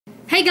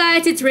Hey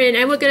guys, it's Rin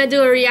and we're gonna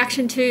do a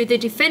reaction to the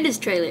Defenders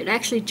trailer. It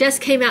actually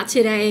just came out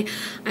today.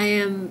 I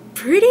am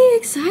pretty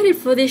excited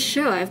for this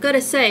show, I've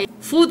gotta say.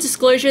 Full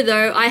disclosure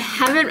though, I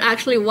haven't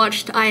actually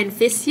watched Iron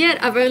Fist yet.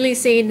 I've only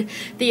seen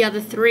the other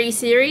 3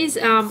 series.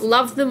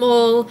 Loved them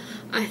all.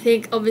 I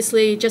think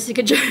obviously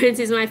Jessica Jones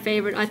is my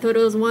favorite. I thought it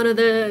was one of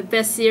the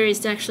best series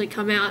to actually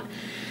come out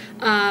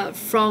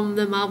from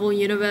the Marvel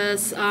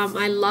Universe.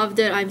 I loved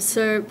it. I'm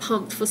so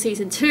pumped for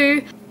season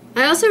 2.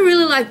 I also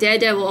really like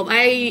Daredevil.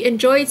 I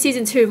enjoyed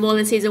season 2 more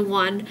than season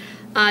 1,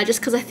 just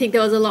because I think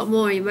there was a lot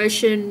more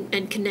emotion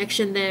and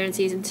connection there in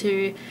season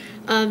 2.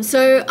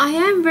 So I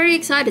am very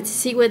excited to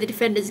see where the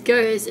Defenders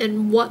goes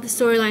and what the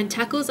storyline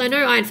tackles. I know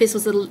Iron Fist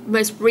was the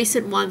most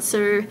recent one,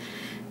 so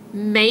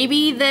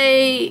maybe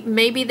they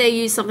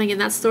use something in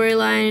that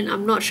storyline.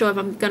 I'm not sure if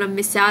I'm gonna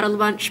miss out on a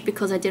bunch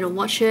because I didn't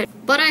watch it.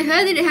 But I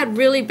heard that it had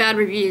really bad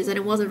reviews and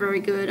it wasn't very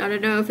good. I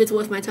don't know if it's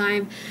worth my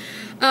time.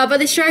 But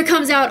the show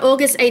comes out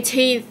August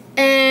 18th,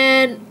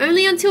 and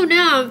only until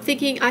now I'm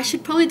thinking I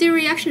should probably do a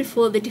reaction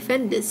for the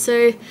Defenders,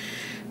 so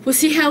we'll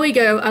see how we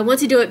go. I want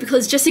to do it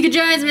because Jessica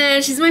Jones,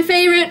 man, she's my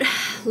favorite.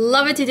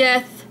 Love her to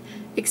death.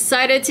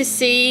 Excited to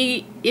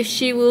see if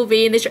she will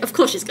be in the of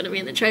course she's going to be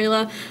in the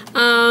trailer.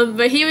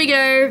 But here we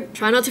go.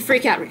 Try not to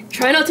freak out, Rick.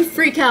 Try not to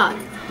freak out.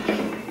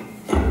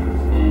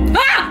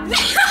 Ah!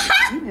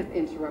 You have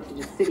interrupted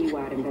a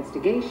citywide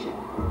investigation.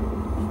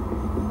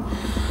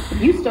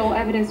 You stole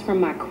evidence from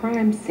my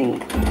crime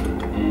scene.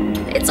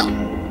 It's all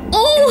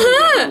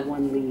her!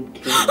 One lead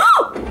kid.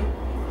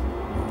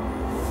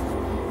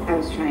 I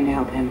was trying to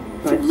help him,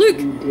 but Luke.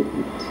 You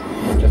didn't.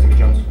 Jessica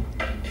Jones,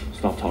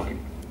 stop talking.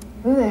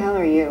 Who the hell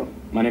are you?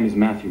 My name is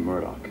Matthew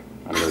Murdoch.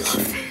 I'm very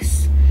sorry.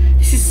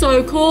 This is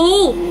so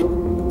cool!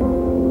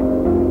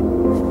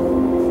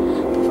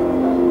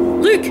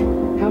 Luke!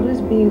 How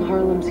does being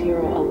Harlem's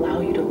hero allow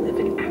you to live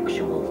an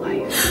actual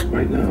life?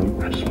 Right now,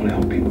 I just want to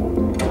help people.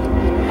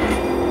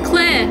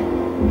 Claire! I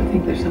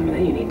think there's someone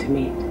that you need to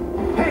meet.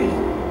 Hey,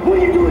 what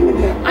are you doing with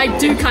that? I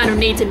do kind of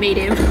need to meet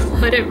him.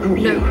 I don't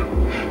know.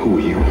 Who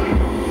are you?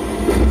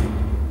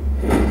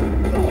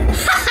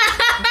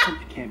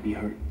 You can't be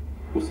hurt.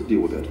 What's the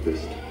deal with that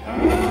fist?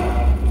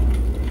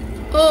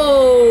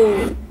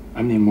 Oh!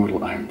 I'm the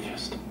immortal Iron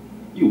Fist.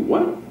 You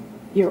what?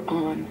 You're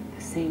on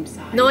the same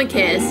side. No one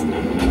cares.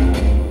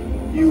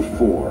 You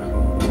 4.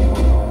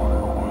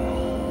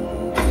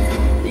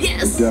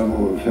 Yes! The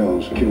devil of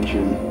Hell's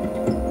Kitchen.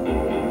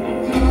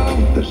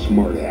 The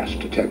smart-ass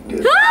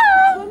detective.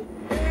 Ah!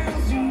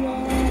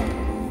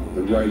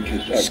 The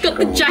righteous She's got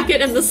the ex-con.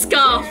 jacket and the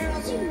scarf.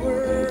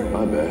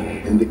 My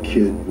bad. And the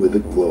kid with the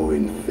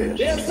glowing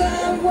fist.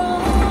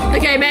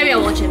 Okay, maybe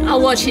I'll watch it. I'll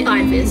watch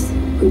Iron Fist.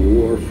 The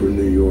war for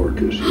New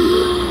York is here.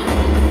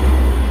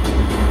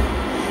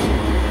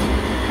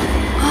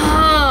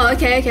 Oh,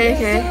 okay.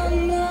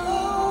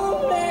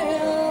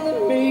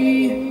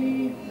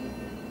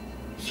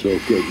 So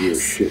get your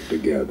shit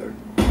together.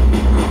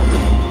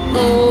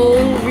 Oh,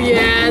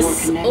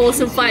 yes.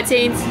 Awesome fight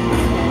scenes.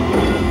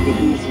 The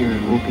easier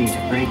it will be to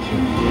break you.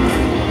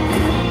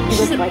 You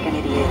look like an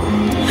idiot.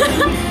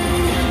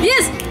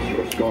 Yes!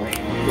 Your story.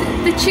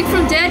 The chick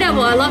from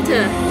Daredevil. I loved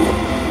her.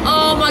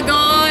 Oh my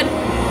god.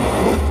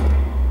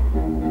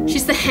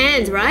 She's the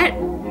hand, right?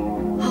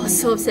 I was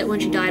so upset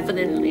when she died, but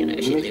then, you know,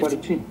 she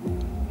lived.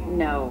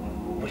 No.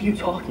 What are you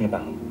talking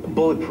about?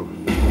 Bulletproof.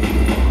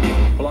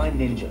 Blind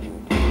ninja.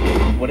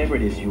 Whatever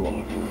it is you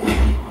are.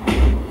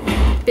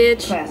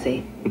 Bitch.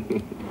 Classy.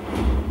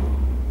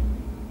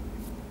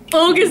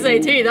 August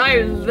 18th, I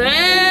am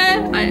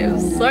there. I am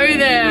so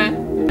there.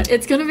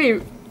 It's gonna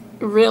be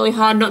really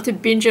hard not to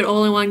binge it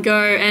all in one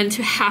go and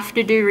to have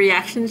to do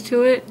reactions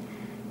to it,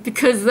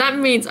 because that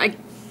means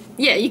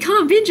you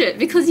can't binge it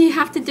because you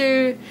have to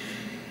do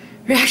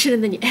reaction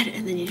and then you edit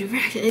and then you do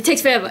reaction. It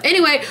takes forever.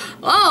 Anyway,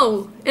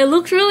 oh, it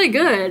looks really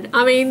good.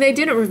 I mean, they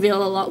didn't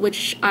reveal a lot,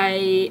 which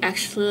I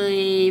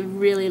actually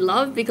really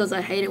love because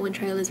I hate it when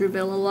trailers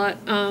reveal a lot.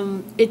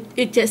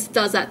 It just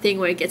does that thing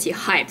where it gets you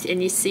hyped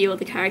and you see all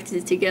the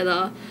characters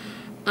together.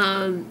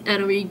 And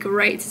it'll be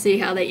great to see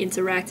how they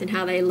interact and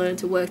how they learn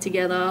to work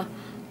together.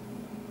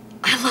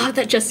 I love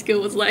that Jessica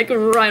was like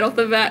right off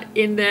the bat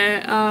in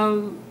there.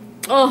 Oh,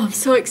 I'm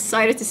so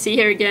excited to see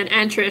her again,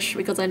 and Trish,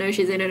 because I know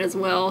she's in it as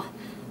well.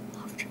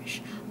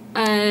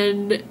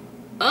 And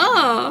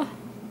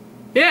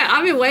yeah,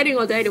 I've been waiting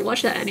all day to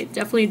watch that and it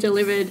definitely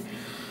delivered.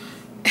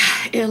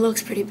 It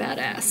looks pretty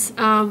badass.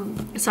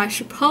 So I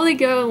should probably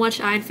go and watch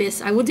Iron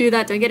Fist. I will do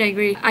that, don't get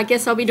angry. I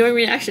guess I'll be doing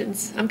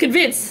reactions. I'm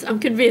convinced.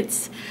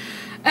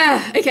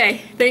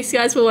 Okay, thanks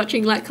guys for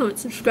watching. Like, comment,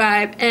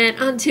 subscribe, and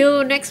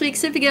until next week,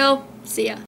 Supergirl, see ya.